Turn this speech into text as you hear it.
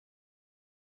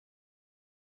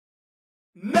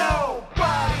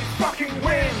Nobody fucking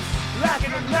wins. Like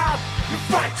it or not, you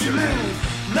fight to lose.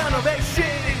 None of that shit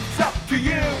is up to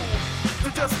you. So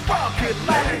just fuck it,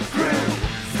 let it through.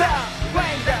 Stop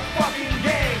playing that fucking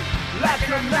game. Like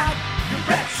it or not, you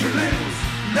bet you lose.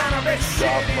 None of that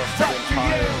shit is up to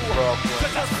you. So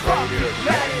just fuck it,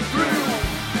 let it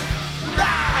through.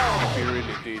 Now! He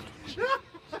really did.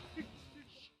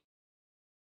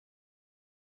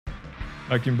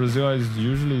 Like in Brazil,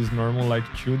 it's normal. Like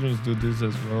children do this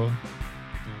as well.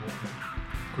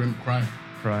 Crime.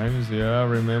 Crimes, yeah. I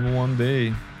remember one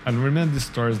day. I don't remember the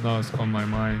stories now. It's on my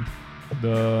mind.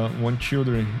 The one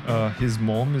children, his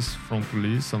mom is from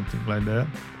police, something like that.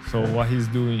 So what he's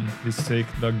doing, he's take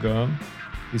the gun,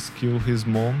 he's kill his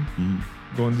mom,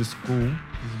 going to school,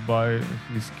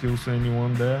 he's kills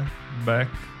anyone there, back,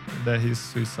 that he's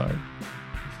suicide.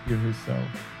 He's kill himself.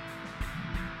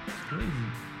 It's crazy.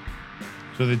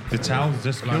 So the child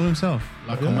just killed himself.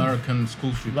 Like American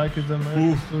school shooting. Like it's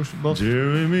American social, but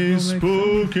Jeremy don't make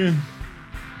spoken.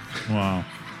 Wow.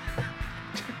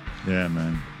 Yeah,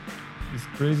 man. it's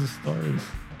crazy stories.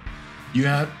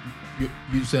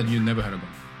 You said you never had a gun.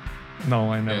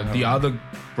 No, I never. Yeah, the other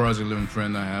Brazilian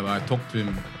friend I have, I talked to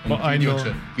him But I on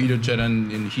know- video chat,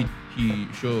 and he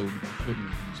showed me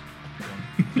his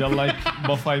gun. Yeah, like,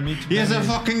 but I meet. He has a many-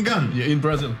 fucking gun. Yeah, in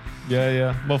Brazil.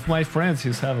 Yeah. But my friends,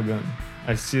 he's have a gun.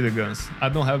 I see the guns. I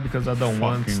don't have because I don't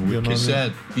want. Fucking You know He what I mean?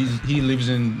 said he lives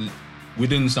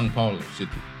within São Paulo city,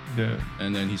 Yeah.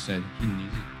 and then he said he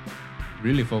needs it.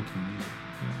 Really fucking needs it.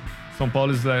 São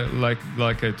Paulo is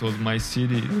like I told, my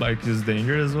city like is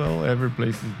danger as well. Every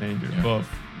place is danger, Yeah. but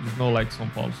it's not like São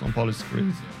Paulo. São Paulo is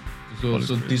crazy. So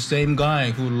the same guy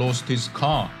who lost his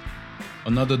car,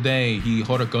 another day he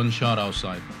heard a gunshot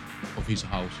outside of his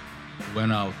house. He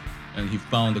went out and he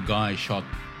found the guy shot,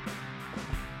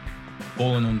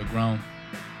 fallen on the ground.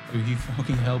 So he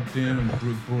fucking helped him and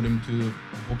brought him to the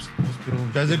hospital.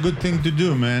 That's a good thing to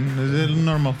do, man. It's a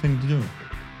normal thing to do.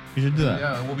 You should do that.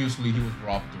 Yeah, obviously he was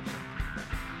robbed or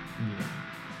something.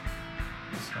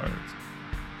 It's hard.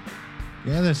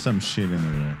 Yeah, there's some shit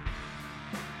in there.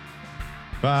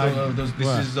 But So this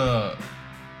what? is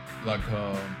like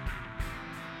a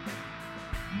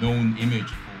known image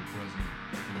for Brazil.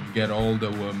 So you get all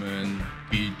the women,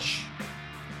 beach,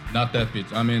 not that beach.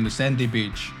 I mean the sandy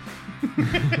beach.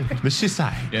 the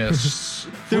seaside. Yes,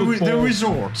 The football,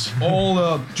 resorts. all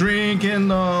the drinking,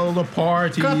 the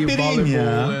party, Caipirinha.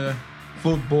 volleyball,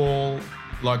 football.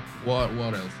 Like what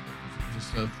else?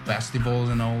 Just festivals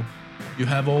and all. You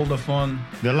have all the fun.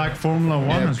 They're like Formula One.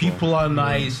 Yeah, as people well. are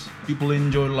nice. People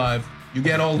enjoy life. You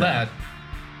get all that.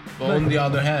 But on the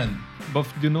other hand, But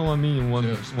you know what I mean?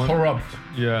 it's corrupt.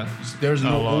 Yeah. There's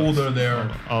no A lot. order there.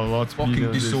 A lot. Fucking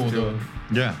bigger this disorder. still.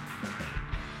 Yeah.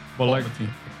 But like Poverty.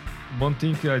 one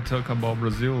thing I talk about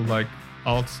Brazil, like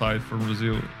outside from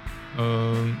Brazil,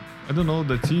 I don't know,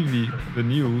 the TV, the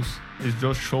news is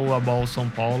just show about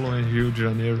São Paulo and Rio de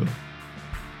Janeiro.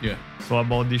 Yeah. So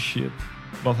about this shit.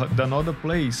 But another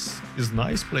place is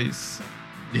nice place.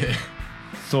 Yeah.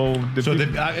 So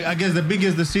I guess the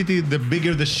bigger the city, the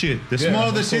bigger the shit. The Yeah, smaller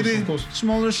of the course, city, of course.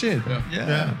 smaller shit. Yeah.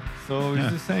 yeah. So it's Yeah.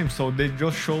 the same. So they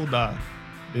just show that.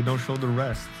 They don't show the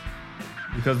rest.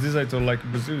 Because this I told, like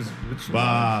Brazil is rich.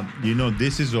 But you know,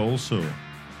 this is also,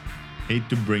 hate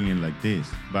to bring in like this,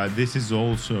 but this is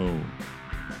also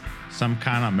some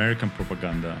kind of American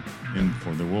propaganda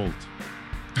for the world.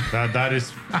 That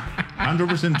is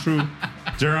 100% true.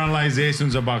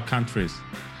 Generalizations about countries.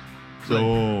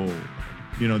 So,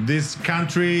 you know, this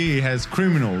country has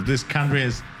criminals. This country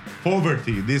has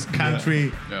poverty. This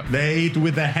country, Yeah. they eat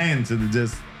with their hands and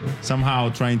just somehow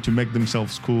trying to make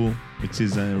themselves cool, which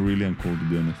is really uncool, to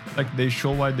be honest. Like they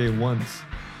show what they want.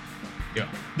 Yeah.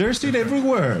 There's it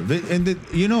everywhere.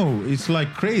 You know, it's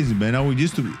like crazy, man. I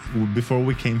used to, before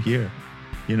we came here,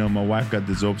 you know, my wife got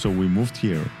the job, so we moved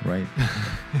here, right?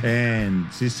 And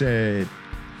she said,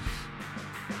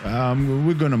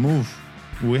 we're gonna move.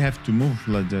 We have to move.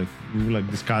 We were like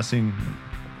discussing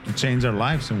to change our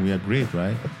lives, and we agreed,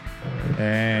 right?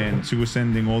 And she was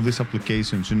sending all these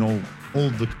applications, you know, all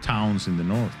the towns in the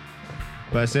north.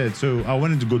 But I said, so I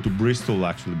wanted to go to Bristol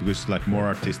actually because it's like more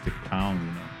artistic town,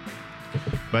 you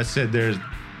know. But I said,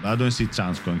 I don't see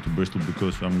chance going to Bristol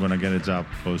because I'm gonna get a job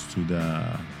close to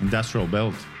the industrial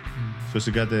belt. So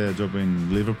she got a job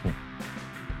in Liverpool.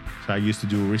 So I used to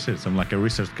do research. I'm like a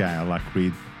research guy. I like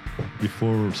read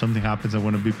before something happens. I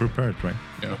want to be prepared, right?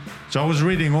 Yeah. So I was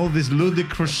reading all this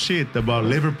ludicrous shit about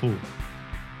Liverpool.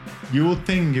 You would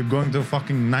think you're going to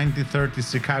fucking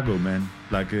 1930s Chicago, man.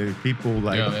 Like people,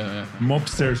 like Yeah.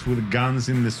 mobsters with guns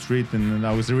in the street. And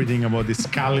I was reading about these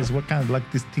Scullies, what kind of, like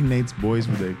these teenage boys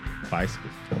with their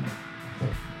bicycles.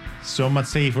 so much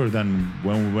safer than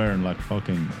when we were in like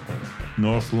fucking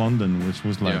North London, which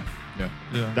was like Yeah.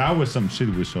 that was some shit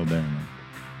we saw there, man.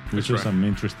 Which was right. some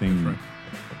interesting That's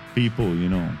right. people, you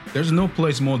know. There's no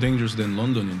place more dangerous than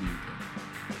London in the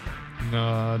UK. No,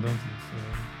 I don't think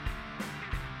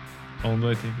so. London,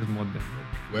 I think, is more than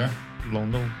Where?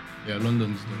 London. Yeah,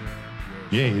 London's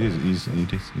the Yeah, it is.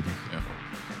 Yeah.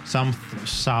 Some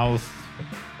south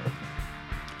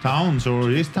towns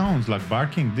or east towns like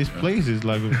Barking. This place is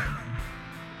like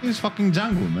it's fucking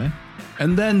jungle, man.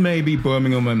 And then maybe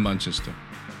Birmingham and Manchester.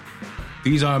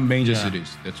 These are major Yeah.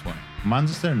 cities. That's why.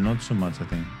 Manchester, not so much.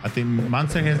 I think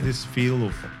Manchester has this feel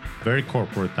of very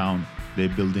corporate town. They're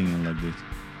building it like this,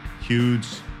 huge,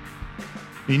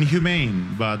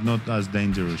 inhumane, but not as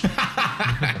dangerous.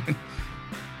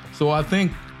 So I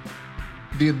think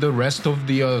the rest of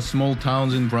the small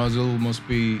towns in Brazil must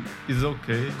be It's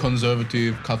okay.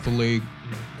 conservative, Catholic,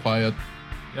 quiet,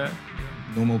 Yeah.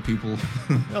 normal people.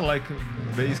 Yeah, like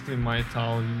basically my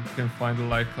town, you can find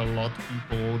like a lot of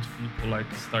people, old people, like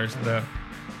starts there.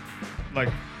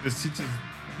 Like the city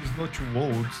is not too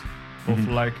old. Of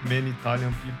like many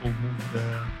Italian people moved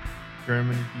there,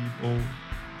 Germany people.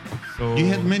 So You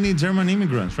had many German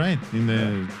immigrants, right? In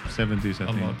the 70s, I a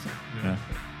think. lot. Yeah.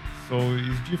 So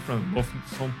it's different. But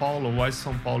São Paulo, why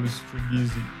São Paulo is too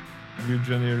busy? Rio de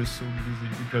Janeiro is so busy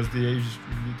because the age is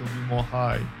a little bit more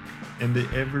high, and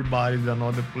everybody, the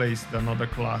another place, the another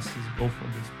classes go for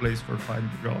this place for find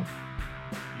the job.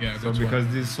 Yeah, So because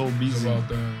this is so busy. about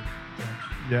the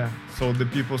Yeah, so the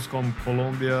peoples come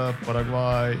Colombia,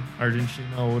 Paraguay,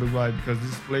 Argentina, Uruguay, because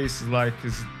this place is like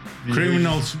the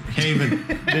Criminals haven.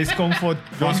 They come for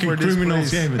just Fucking for this criminals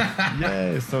place. haven.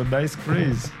 Yeah, so that's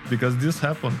crazy because this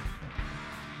happened.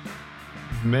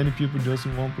 Many people just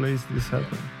in one place. This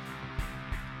happened.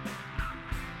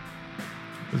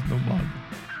 There's no bother.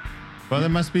 But there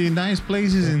must be nice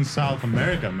places in South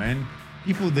America, man.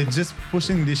 People, they're just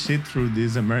pushing this shit through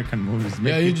these American movies.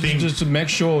 Make Yeah, you think, just to make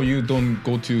sure you don't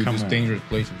go to Come these on. dangerous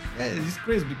places. Yeah, it's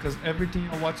crazy because everything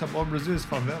I watch about Brazil is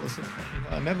favela. So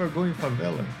I never go in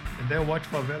favela, and then I watch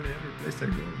favela every place I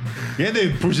go. yeah,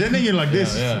 they're presenting it like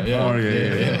this. yeah. Or,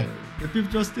 yeah. The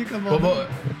people just think about. But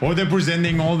Or they're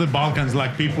presenting all the Balkans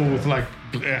like people with like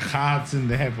hats and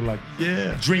they have like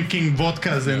yeah. drinking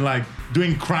vodkas and like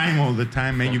doing crime all the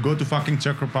time. And you go to fucking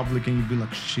Czech Republic and you be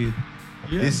like, shit,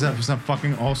 Yeah. this is a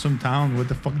fucking awesome town. What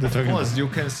the fuck they're Of talking course, about? you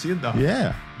can see that.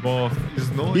 Yeah. But it's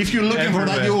not. If you're looking for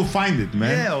that, everywhere. you'll find it,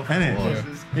 man. Yeah, of Ain't it? course.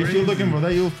 Yeah. It's If you're looking crazy. for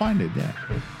that, you'll find it. Yeah.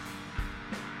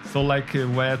 So like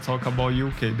when I talk about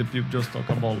UK, the people just talk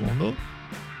about London.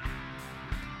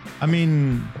 I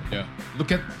mean, yeah,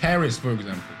 look at Paris, for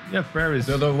example. Yeah, Paris.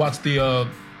 What's the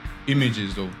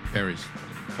images of Paris?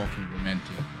 Fucking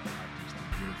romantic,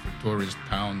 artistic, beautiful tourist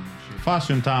town. and shit.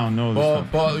 fashion town, no.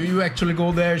 But you actually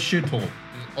go there, shithole.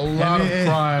 A lot of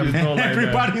crime. It's not like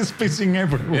Everybody's pissing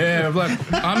everywhere. Yeah, like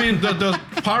I mean the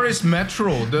Paris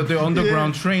metro, the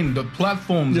underground train, the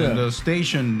platforms Yeah. and the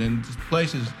station and these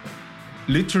places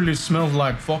literally smells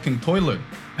like fucking toilet.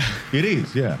 It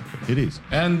is, yeah, it is.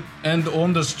 And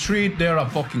on the street there are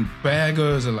fucking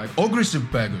beggars and like aggressive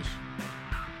beggars.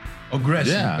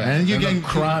 Aggressive Yeah, beggars. and you then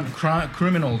can-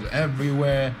 criminals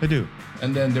everywhere. They do.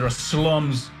 And then there are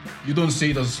slums. You don't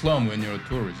see the slum when you're a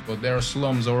tourist, but there are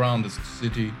slums around the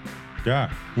city. Yeah.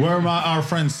 Where our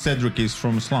friend Cedric is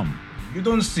from slum. You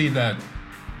don't see that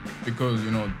because,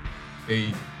 you know,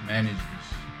 they manage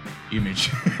this image.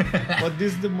 But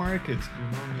this is the market,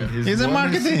 you know. Yeah. It's a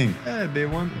one is- marketing. Yeah,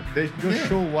 they just Yeah.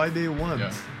 show why they want,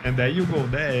 Yeah. and then you go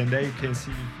there, and then you can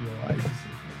see if you like.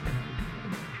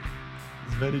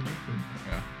 It's very different.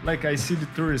 Yeah. Like I see the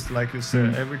tourists, like you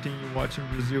said, everything you watch in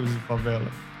Brazil is in favela.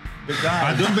 The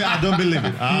guy, I don't believe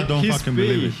it. I don't fucking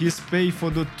believe it. He's pay for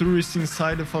the tourists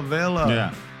inside the favela.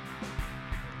 Yeah.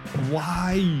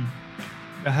 Why?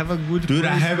 I have a good. Dude, I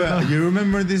place have to a. go. You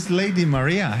remember this lady,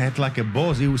 Maria? I had like a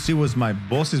boss. She was my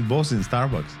boss's boss in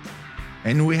Starbucks.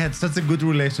 And we had such a good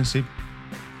relationship.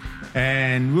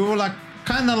 And we were like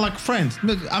kind of like friends.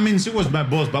 I mean, she was my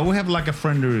boss, but we have like a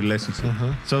friendly relationship.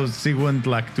 So she went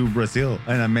like to Brazil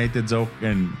and I made a joke.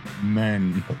 And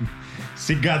man,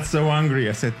 she got so angry.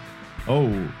 I said, oh,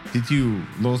 did you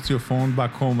lost your phone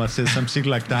back home? I said some shit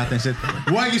like that. And I said,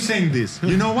 why are you saying this?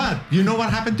 You know what? You know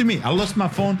what happened to me? I lost my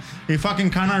phone in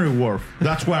fucking Canary Wharf.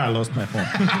 That's where I lost my phone.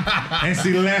 And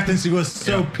she left and she was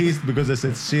so pissed because I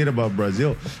said shit about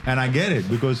Brazil. And I get it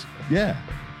because, yeah,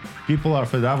 people are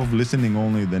fed up of listening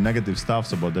only the negative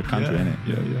stuffs about their country, innit?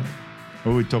 Yeah.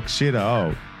 Or we talk shit,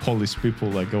 oh, Polish people,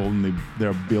 like only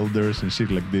they're builders and shit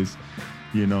like this,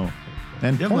 you know.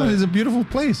 And Yeah, Poland but- is a beautiful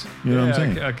place. You know what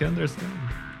I'm saying? I can understand.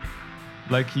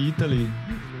 Like Italy,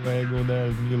 when I go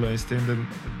there, Milan, I stay in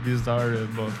this area,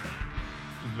 but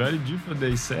it's very different.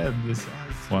 They said this.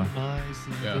 It's so What? nice.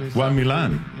 Yeah. It's What, so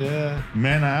Milan? good. Yeah.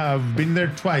 Man, I've been there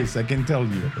twice. I can tell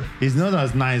you, it's not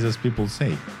as nice as people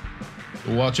say.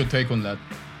 What's your take on that?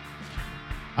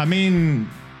 I mean,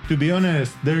 to be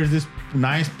honest, there's this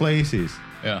nice places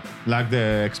Yeah. like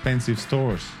the expensive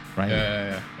stores, right?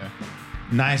 Yeah.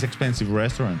 Nice expensive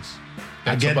restaurants.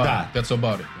 I That's get about that. It. That's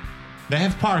about it. They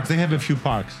have parks. They have a few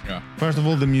parks. Yeah. First of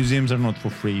all, the museums are not for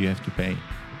free. You have to pay.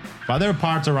 But other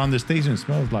parts around the station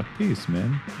smells like piss,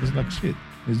 man. It's like shit.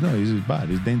 It's bad.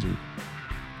 It's dangerous.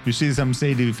 You see some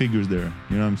shady figures there.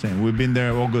 You know what I'm saying? We've been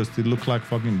there August. It looked like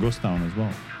fucking ghost town as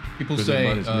well. People Because say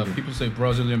everybody's living. people say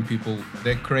Brazilian people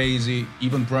they're crazy.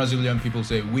 Even Brazilian people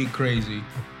say we crazy.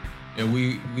 Yeah,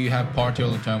 we have party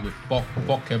all the time. We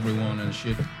fuck everyone and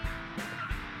shit.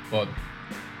 But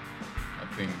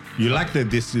I think You like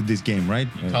this game, right?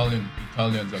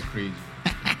 Italians are crazy.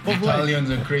 But like- Italians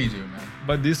are crazy, man.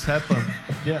 But this happened.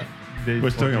 Yeah. They We're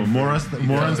talking about fucking-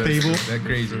 more Yeah, unstable. They're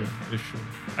crazy. For sure.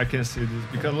 I can see this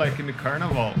because, like in the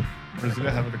carnival, Brazil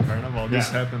have the carnival. This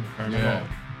Yeah. happened carnival.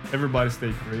 Yeah. Everybody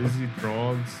stay crazy,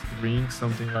 drugs, drinks,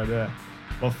 something like that.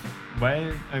 But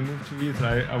when I moved to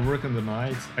Italy, I work in the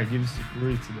nights. I give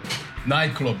security there,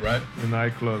 Nightclub, right? the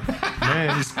nightclub.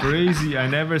 Man, it's crazy. I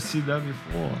never see that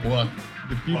before. What?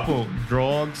 The people,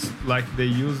 drugs, like they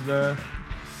use the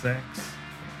sex.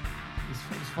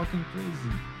 It's fucking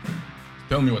crazy.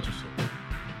 Tell me what you saw.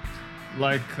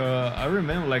 Like I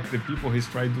remember, like the people he's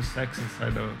trying to do sex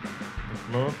inside the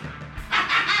club.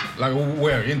 Like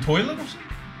where? In toilet or something?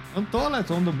 On toilets,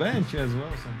 on the bench as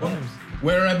well sometimes.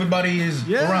 Where everybody is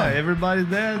Yeah, around. everybody's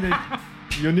there.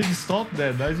 You need to stop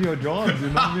that. That's your job. You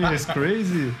know what I mean? It's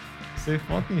crazy. Say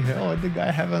fucking hell, what the guy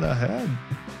having a head?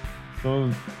 So,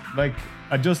 like,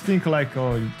 I just think like,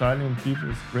 oh, Italian people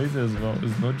is crazy as well.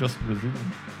 It's not just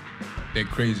Brazilian. They're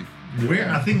crazy.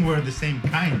 I think we're the same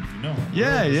kind, you know.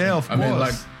 Yeah, yeah, of I course. mean,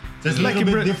 like, There's a like little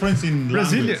in bit difference in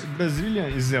Brazilian, language.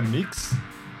 Brazilian is a mix.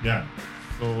 Yeah.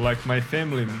 So like my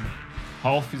family,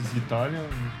 half is Italian,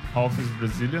 half is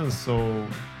Brazilian. So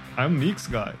I'm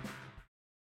mixed guy.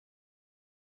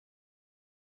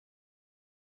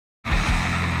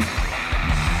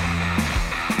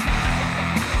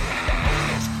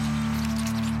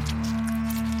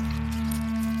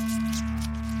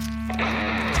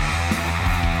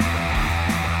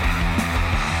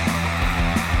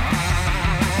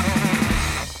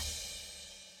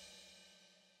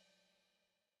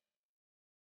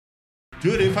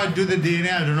 Dude, if I do the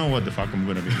DNA, I don't know what the fuck I'm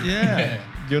gonna be. Yeah,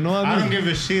 you know what I I mean. don't give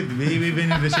a shit,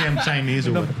 even if they say I'm Chinese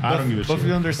or No, what. I don't give a but shit.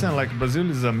 you understand, like Brazil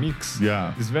is a mix.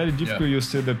 Yeah. It's very difficult. Yeah. You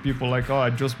see the people like, oh,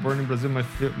 I just born in Brazil. My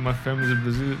family is in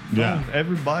Brazil. Yeah. No,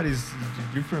 everybody's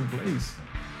a different place.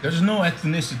 There's no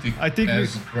ethnicity I think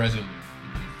as Brazilian.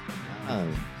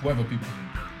 Whoever people.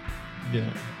 Yeah.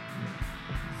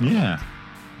 Yeah.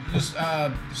 Just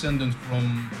descendants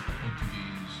from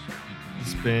Portuguese,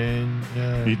 Italy. Spain.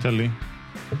 Yeah. Italy.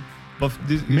 But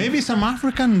this, Maybe some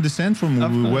African descent from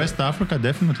African. West Africa,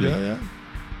 definitely. Yeah,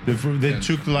 yeah. They And-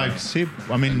 took like ship.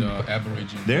 I mean, And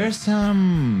Aborigine. there's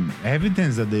some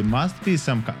evidence that there must be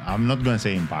some. I'm not going to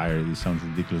say empire. This sounds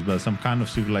ridiculous, but some kind of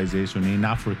civilization in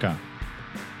Africa,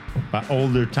 by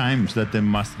older times that they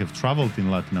must have traveled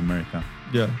in Latin America.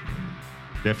 Yeah.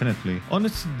 Definitely.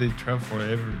 Honestly, they travel for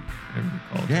every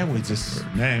culture. Yeah, we just.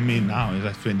 I mean, now it's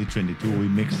like 2022. We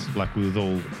mix like with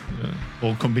Yeah.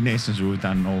 all combinations we've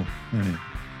done. All.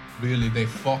 Really, they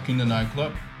fuck in the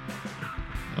nightclub.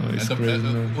 Oh, it's And crazy.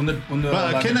 man. on the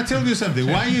But like, can I tell you something?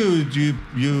 Why you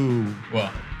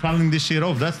Well, telling this shit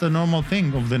off? That's the normal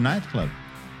thing of the nightclub.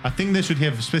 I think they should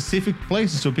have specific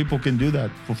places so people can do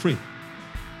that for free.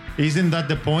 Isn't that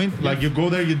the point? Like you go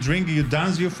there, you drink, you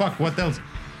dance, you fuck. What else?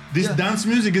 This Yeah. dance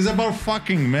music is about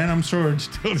fucking, man. I'm sorry to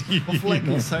tell you. Of like you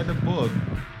know. inside the pub,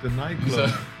 the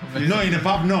nightclub. No, in a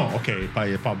pub, no. Okay,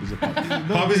 a pub is a pub.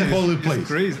 No, Pub is a it's- holy it's place.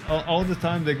 crazy. All the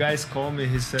time the guys call me.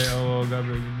 He say, "Oh,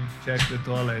 Gabriel, you need to check the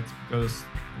toilet because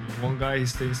one guy he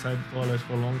stay inside the toilet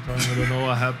for a long time. I don't know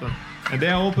what happened." And then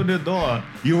I open the door.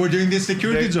 You were doing these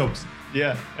security They- jobs.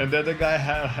 Yeah, and then the guy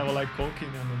have like cocaine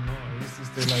and no, he used to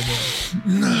stay like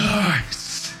that.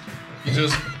 Nice. you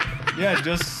just Yeah,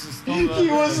 just stop. He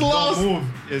was don't lost. Move.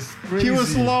 It's crazy. He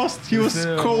was lost. He was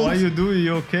say, cold. How you doing?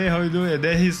 You okay? How you doing? And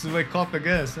then he's wake up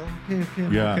again. So okay,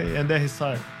 I'm Yeah. okay. And then he's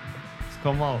like, it's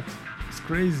come out. It's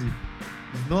crazy.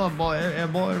 It's not about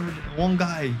one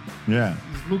guy. Yeah.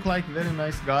 He look like very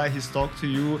nice guy. He's talk to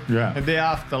you. Yeah. And then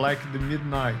after like the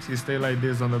midnight, he stay like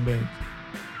this on the bench.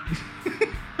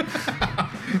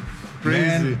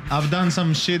 Crazy. Man, I've done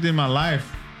some shit in my life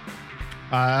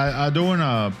I don't want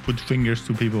to put fingers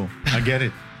to people. I get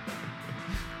it.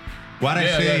 What I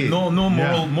say. No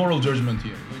moral judgment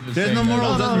here. We're just There's saying no that-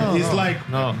 moral judgment. It's like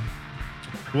No.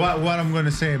 what I'm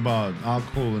gonna say about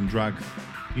alcohol and drugs.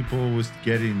 People always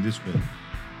get it in this way.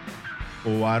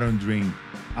 Oh, I don't drink.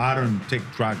 I don't take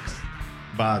drugs.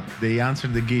 But the answer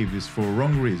they give is for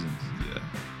wrong reasons. Yeah.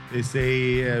 They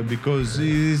say because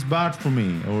it's bad for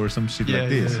me or some shit Yeah, like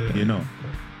this, yeah, yeah. you know.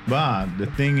 But the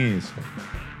thing is,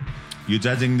 you're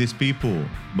judging these people,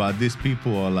 but these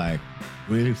people are like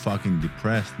really fucking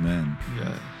depressed, man.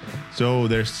 Yeah. So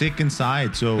they're sick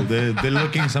inside. So they're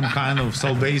looking some kind of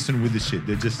salvation with the shit.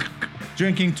 They're just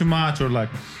drinking too much or like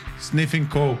sniffing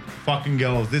coke, fucking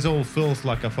girls. This all feels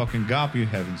like a fucking gap you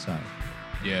have inside.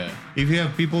 Yeah. If you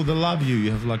have people that love you,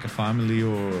 you have like a family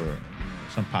or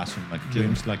some passion, like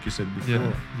dreams, like you said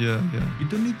before. Yeah. You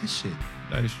don't need this shit.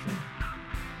 That is true.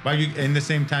 But you, in the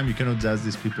same time, you cannot judge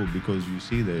these people because you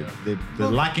see they're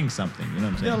lacking something. You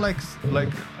know what I'm saying? Yeah, like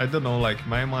I don't know, like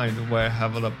my mind where I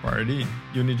have at a party,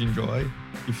 you need to enjoy.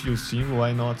 If you sing,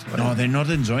 why not? No, they're not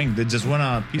enjoying. They just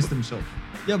wanna piss themselves.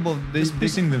 Yeah, but Just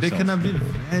pissing they themselves. cannot be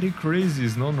very crazy.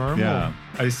 It's not normal. Yeah.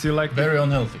 I see like Very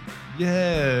unhealthy.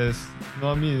 yes.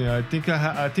 No, I mean I think I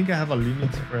have a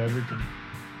limit for everything.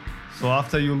 So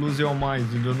after you lose your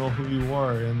mind, you don't know who you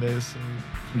are, and there's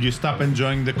You stop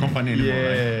enjoying the company anymore.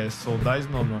 yeah. Right? So that is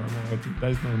not normal. I think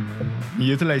that is not normal.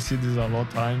 Usually I see this a lot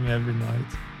of time every night.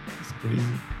 It's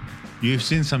crazy. You've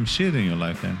seen some shit in your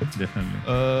life, then definitely.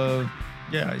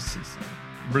 Yeah, I see some.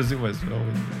 Brazil as well.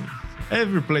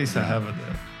 Every place I have it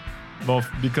there. But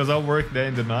because I work there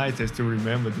in the night, I still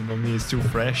remember. You know me, it's still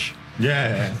fresh.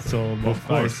 Yeah. So Of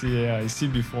course. I see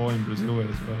before in Brazil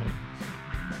as well.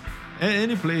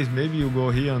 Any place, maybe you go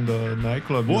here on the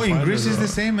nightclub. Well, you in find Greece it, is the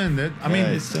same, man. I mean,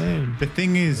 it's same. the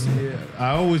thing is, I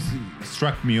always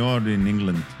struck me odd in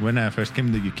England when I first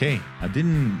came to the UK. I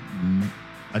didn't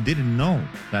know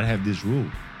that I have this rule: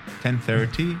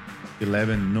 10:30,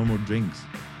 11, no more drinks.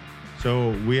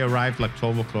 So we arrived like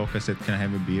 12 o'clock. I said, "Can I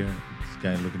have a beer?" This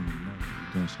guy looking at me, "No,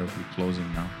 you don't serve. We're closing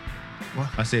now." What?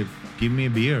 I said, "Give me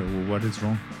a beer." Well, what is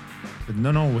wrong? I said,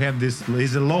 "No, we have this.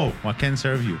 It's a law. I can't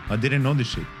serve you." I didn't know this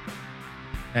shit.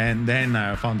 And then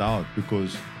I found out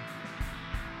because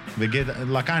they get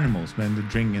like animals, man. They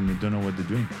drink and they don't know what they're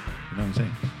doing. You know what I'm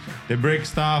saying? They break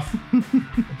stuff.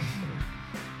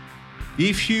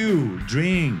 If you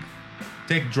drink,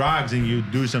 take drugs, and you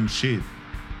do some shit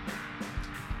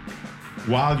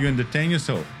while you entertain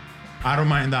yourself, I don't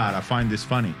mind that. I find this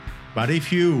funny. But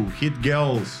if you hit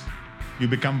girls, you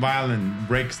become violent,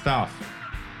 break stuff,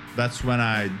 that's when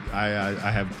I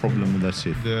have problem with that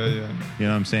shit. Yeah. You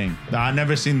know what I'm saying? I've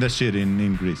never seen that shit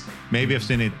in Greece. Maybe I've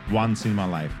seen it once in my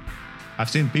life. I've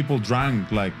seen people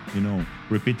drunk, like, you know,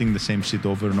 repeating the same shit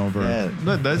over and over.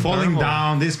 No, that's Falling normal.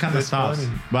 down, this kind That's of stuff. funny.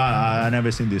 But I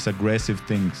never seen these aggressive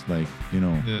things, like, you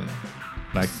know, Yeah.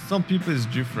 like, Some people is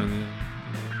different. Yeah.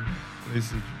 You know,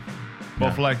 places different.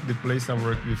 But Yeah. like the place I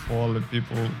worked before, the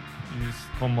people just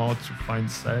come out to find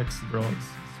sex, drugs.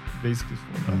 It's basically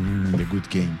for that. the good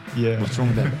game. Yeah. What's wrong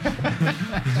with that?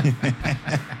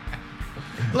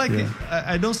 Like Yeah.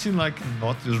 I don't seem like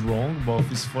not is wrong, but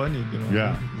it's funny, you know.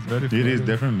 Yeah. It's very funny. It is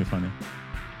definitely funny.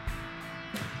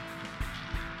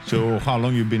 So how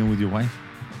long you been with your wife?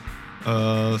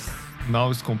 Now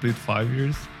it's complete 5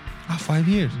 years. 5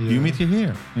 years. Yeah. You meet her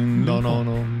here? In No,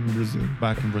 Liverpool? in Brazil.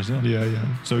 Back in Brazil? Yeah.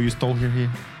 So you stole her here?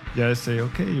 Yeah, I say,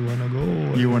 okay, you wanna go?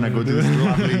 What You do want to go to this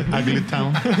lovely, ugly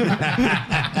town?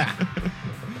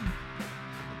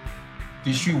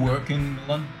 Did she work in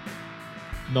Milan?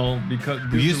 No, because You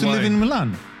this used is to live why- in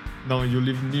Milan? No, you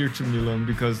live near to Milan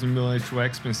because in Milan it's too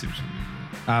expensive to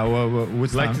live.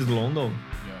 What's Like town? it's London.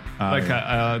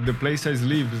 Yeah. The place I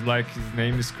live is like his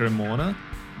name is Cremona.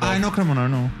 I know Cremona, I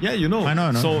know. Yeah, you know. I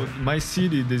know. So my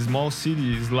city, the small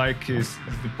city, is like is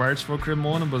the parts for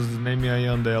Cremona, but the name is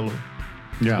Andello.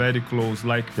 Yeah. Very close,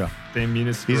 like Yeah. 10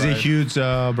 minutes. Is a drive. huge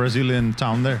Brazilian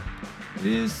town there?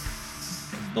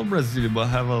 It's not Brazil, but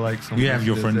have like some. You have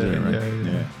your friends there, right?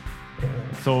 Yeah.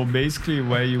 So basically,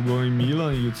 where you go in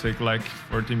Milan, you take like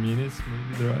 40 minutes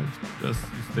maybe drive. Just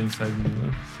to stay inside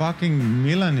Milan. Fucking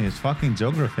Milan is fucking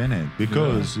geography, innit?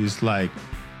 Because it's like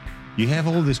you have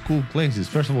all these cool places.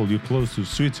 First of all, you're close to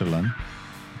Switzerland,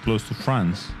 close to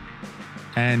France,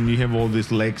 and you have all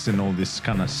these lakes and all this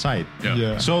kind of sight.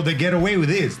 Yeah. So they get away with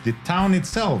this. The town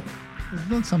itself is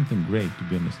not something great, to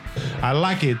be honest. I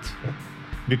like it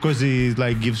because it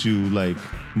like gives you like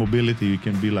mobility. You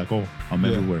can be like, oh, I'm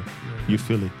Yeah. everywhere. You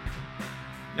feel it.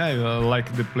 Yeah,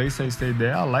 like the place I stay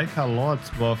there, I like a lot,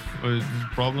 but the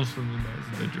problems for me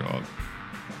is the job.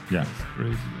 Yeah. It's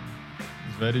crazy.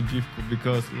 It's very difficult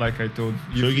because, like I told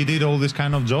So you, you did all these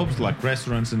kind of jobs, like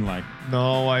restaurants and like.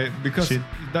 because Shit.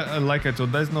 that, like I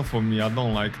told, that's not for me. I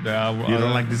don't like that. You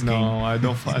don't like this No, game? I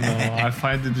don't. No, I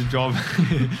find the job.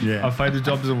 Yeah. I find the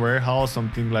job in a warehouse,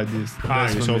 something like this.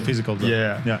 That's for So me. physical job.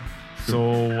 Yeah. Yeah. So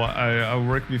I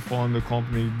worked before in the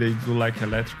company. They do like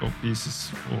electrical pieces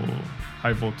for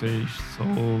high voltage. So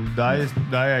that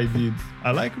I did.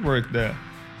 I like work there.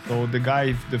 So the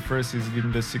guy, the first is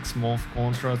giving the 6-month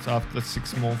contract. After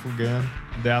 6 months again,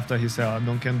 then after he said, I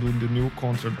don't can do the new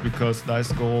contract because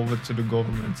that's go over to the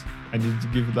government. I need to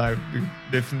give like the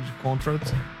definite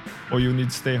contract, or you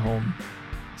need to stay home.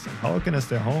 I said, how can I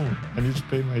stay home? I need to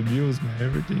pay my bills, my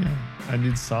everything. I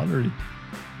need salary.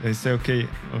 They say, okay,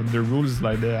 the rule is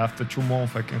like that. After 2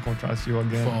 months, I can contract you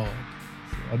again. Fuck.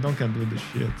 So I don't can do the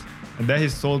shit. And then he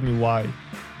told me why.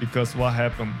 Because what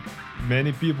happened?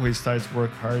 Many people, he starts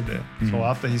work hard there. So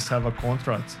after he have a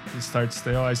contract, he starts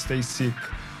stay, I stay sick.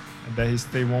 And then he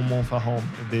stay 1 month at home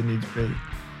and they need to pay.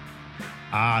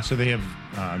 So they have.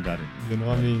 Got it. You know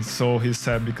what I mean? So he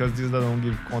said, because this don't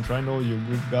give contract, I know you're a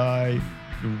good guy,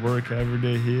 you work every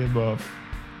day here, but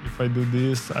if I do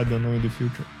this, I don't know in the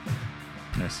future.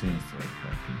 I see.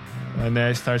 And then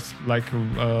I start like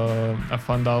I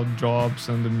found out jobs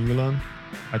in the Milan.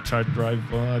 I tried to drive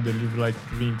I deliver like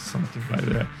drinks, something like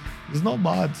that. It's not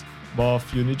bad, but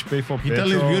if you need to pay for petrol.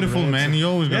 Italy is beautiful, rent, man. You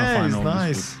always gonna yeah, find it's all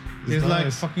nice. this food. It's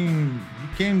like fucking. You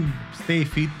can't stay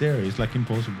fit there. It's like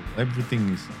impossible. Everything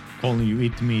is calling you,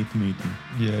 eat me, eat me, eat me.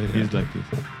 Yeah. It's like this.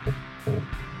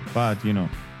 But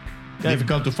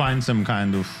difficult to find some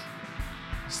kind of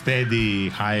steady,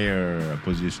 higher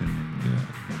position.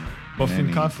 But in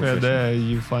any cafe profession. there,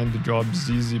 you find the jobs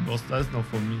easy, but that's not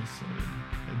for me. So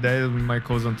then my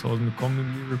cousin told me, come in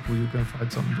Liverpool, you can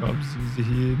find some jobs easy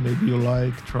here. Maybe you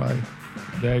like, try.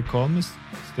 There I come,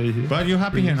 stay here. But you're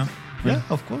happy here now? Yeah,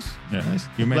 of course. Yeah. Nice.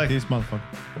 You met Like- this motherfucker.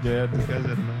 Yeah, these guys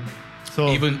are nice. So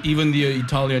Even the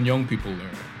Italian young people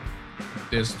there,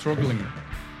 they're struggling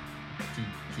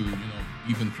to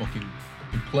even fucking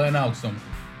to plan out something.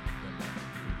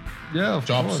 yeah, of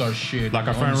Jobs course. are shit. Like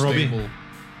our friend Robbie? unstable.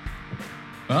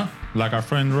 Huh? Like our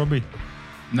friend Robbie.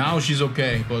 Now she's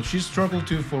okay, but she struggled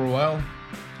too for a while.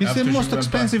 It's after the she most went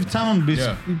expensive back. town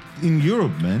Yeah. in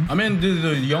Europe, man. I mean,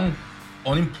 the young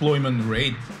unemployment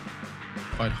rate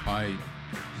quite high.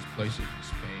 These places,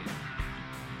 Spain,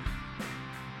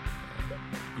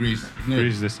 Greece. Isn't it?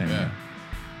 Greece is the same, yeah.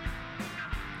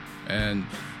 And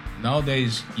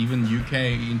nowadays, even UK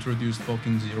introduced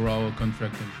fucking 0-hour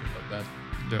contract and shit like that.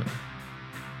 Yeah,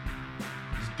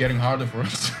 It's getting harder for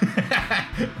us.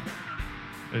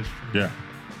 that's true. Yeah.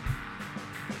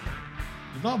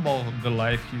 It's not about the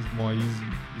life is more easy.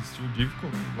 It's too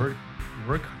difficult.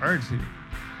 Work hard here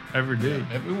every day.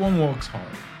 Everyone works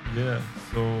hard. Yeah.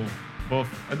 So, but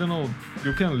I don't know.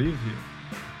 You can live here.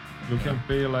 You can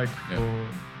pay like Yeah. for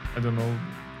I don't know.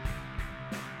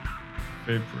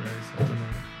 Pay price. I don't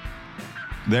know.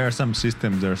 There are some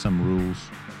systems, there are some rules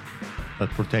that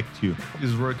protect you.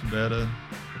 Is work better?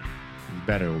 It's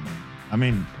better. I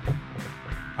mean,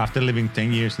 after living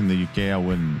 10 years in the UK, I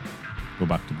wouldn't go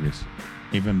back to Greece,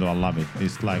 even though I love it.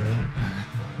 It's like,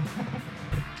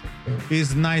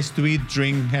 it's nice to eat,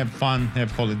 drink, have fun,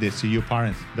 have holidays, see your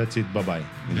parents. That's it. Bye-bye.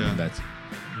 Yeah. That's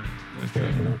That's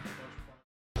true.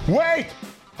 Wait!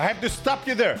 I have to stop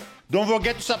you there. Don't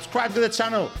forget to subscribe to the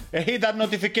channel and hit that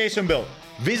notification bell.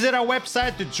 Visit our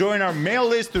website to join our mail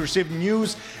list to receive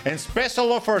news and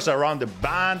special offers around the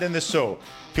band and the show.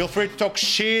 Feel free to talk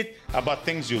shit about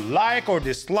things you like or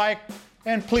dislike.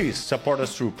 And please support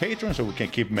us through Patreon so we can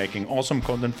keep making awesome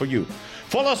content for you.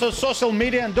 Follow us on social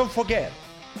media and don't forget,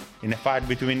 in a fight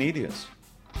between idiots,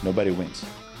 nobody wins.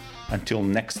 Until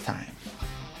next time.